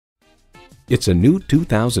It's a new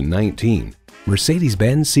 2019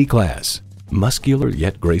 Mercedes-Benz C-Class. Muscular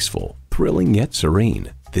yet graceful, thrilling yet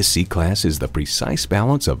serene, this C-Class is the precise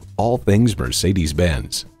balance of all things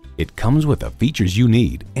Mercedes-Benz. It comes with the features you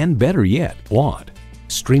need and, better yet, want.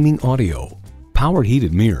 Streaming audio, power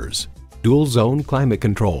heated mirrors, dual zone climate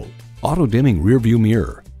control, auto dimming rearview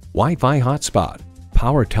mirror, Wi-Fi hotspot,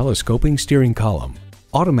 power telescoping steering column,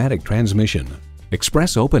 automatic transmission,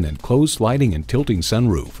 express open and closed sliding and tilting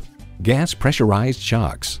sunroof, gas pressurized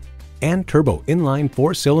shocks, and turbo inline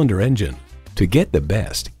 4-cylinder engine. To get the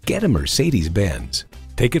best, get a Mercedes-Benz.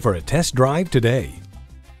 Take it for a test drive today.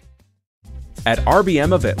 At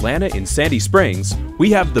RBM of Atlanta in Sandy Springs,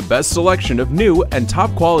 we have the best selection of new and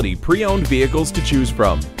top quality pre-owned vehicles to choose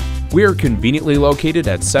from. We are conveniently located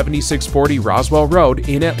at 7640 Roswell Road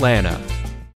in Atlanta.